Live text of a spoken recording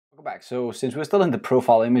Welcome back. So since we're still in the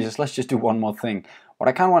profile images, let's just do one more thing. What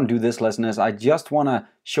I kind of want to do this lesson is I just want to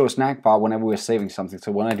show a snack bar whenever we're saving something.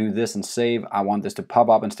 So when I do this and save, I want this to pop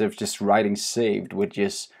up instead of just writing saved, which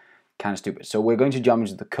is kind of stupid. So we're going to jump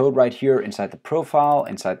into the code right here inside the profile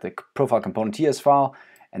component TS file,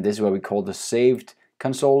 and this is where we call the saved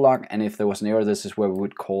console log, and if there was an error, this is where we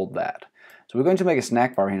would call that. So we're going to make a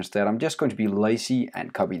snack bar here instead. I'm just going to be lazy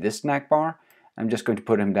and copy this snack bar. I'm just going to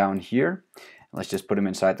put him down here. Let's just put him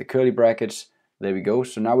inside the curly brackets. There we go.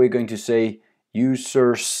 So now we're going to say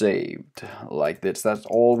user saved like this. That's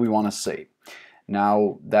all we want to say.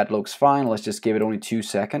 Now that looks fine. Let's just give it only 2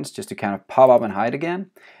 seconds just to kind of pop up and hide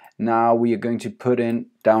again. Now we are going to put in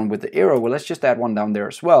down with the arrow. Well, let's just add one down there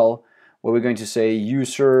as well, where we're going to say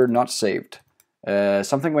user not saved.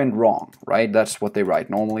 Something went wrong, right? That's what they write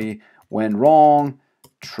normally. Went wrong,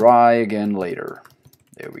 try again later.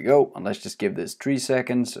 There we go, and let's just give this 3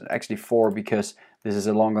 seconds, actually 4 because this is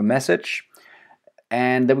a longer message.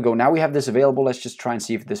 And there we go, now we have this available. Let's just try and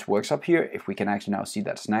see if this works up here, if we can actually now see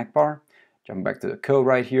that snack bar. Jump back to the code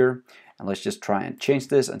right here, and let's just try and change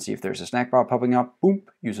this and see if there's a snack bar popping up. Boom,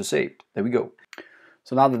 user saved, there we go.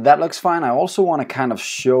 So now that that looks fine, I also want to kind of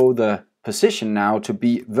show the position now to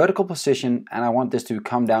be vertical position, and I want this to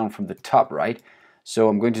come down from the top, right? So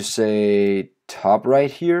I'm going to say top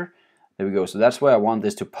right here. There we go. So that's where I want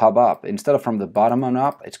this to pop up. Instead of from the bottom on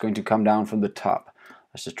up, it's going to come down from the top.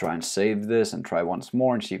 Let's just try and save this and try once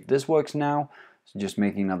more and see if this works now. So just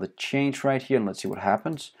making another change right here and let's see what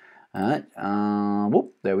happens.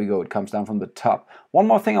 Whoop, there we go. It comes down from the top. One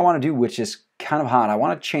more thing I want to do, which is kind of hard. I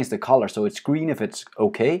want to change the color so it's green if it's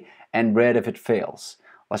okay and red if it fails.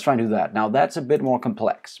 Let's try and do that. Now that's a bit more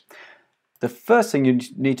complex. The first thing you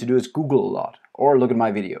need to do is Google a lot or look at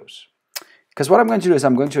my videos. Because what I'm going to do is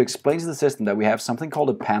I'm going to explain to the system that we have something called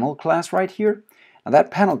a panel class right here. And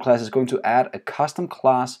that panel class is going to add a custom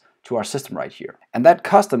class to our system right here. And that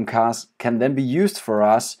custom class can then be used for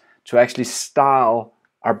us to actually style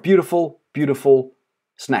our beautiful, beautiful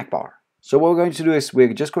snack bar. So what we're going to do is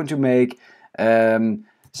we're just going to make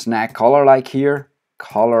snack color like here,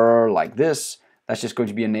 color like this. That's just going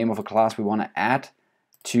to be a name of a class we want to add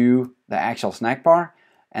to the actual snack bar.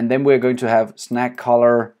 And then we're going to have snack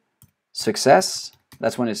color success,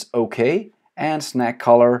 that's when it's okay, and snack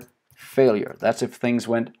color failure, that's if things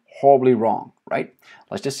went horribly wrong, right?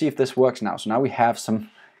 Let's just see if this works now. So now we have some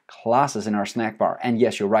classes in our snack bar, and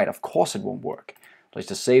yes, you're right, of course it won't work. Let's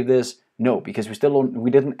just save this. No, because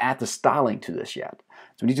we didn't add the styling to this yet.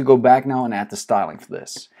 So we need to go back now and add the styling for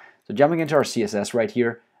this. So jumping into our CSS right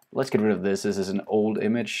here, let's get rid of this. This is an old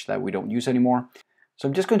image that we don't use anymore. So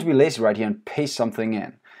I'm just going to be lazy right here and paste something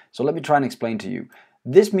in. So let me try and explain to you.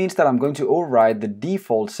 This means that I'm going to override the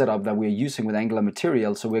default setup that we're using with Angular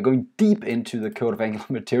Material. So we're going deep into the code of Angular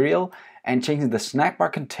Material and changing the snack bar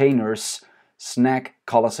containers snack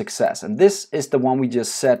color success. And this is the one we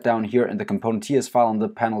just set down here in the component TS file on the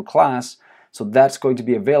panel class. So that's going to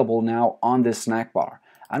be available now on this snack bar.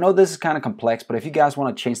 I know this is kind of complex, but if you guys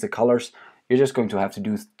want to change the colors, you're just going to have to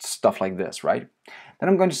do stuff like this, right? Then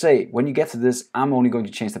I'm going to say, when you get to this, I'm only going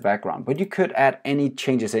to change the background, but you could add any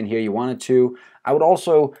changes in here you wanted to. I would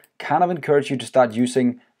also kind of encourage you to start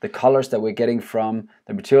using the colors that we're getting from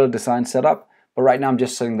the material design setup, but right now I'm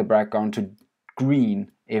just setting the background to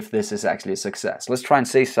green if this is actually a success. Let's try and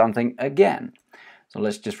say something again. So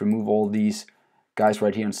let's just remove all these guys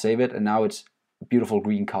right here and save it, and now it's a beautiful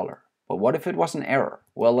green color. But what if it was an error?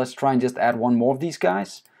 Well, let's try and just add one more of these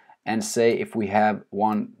guys and say if we have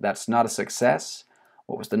one that's not a success,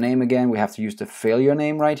 what was the name again? We have to use the failure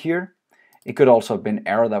name right here. It could also have been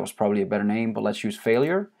error, that was probably a better name, but let's use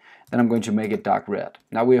failure. Then I'm going to make it dark red.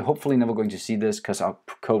 Now we're hopefully never going to see this because our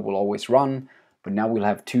code will always run, but now we'll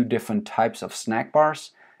have 2 different types of snack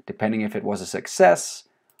bars, depending if it was a success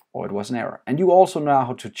or it was an error. And you also know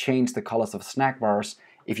how to change the colors of snack bars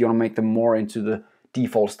if you want to make them more into the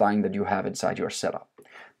default styling that you have inside your setup.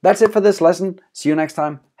 That's it for this lesson. See you next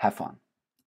time. Have fun.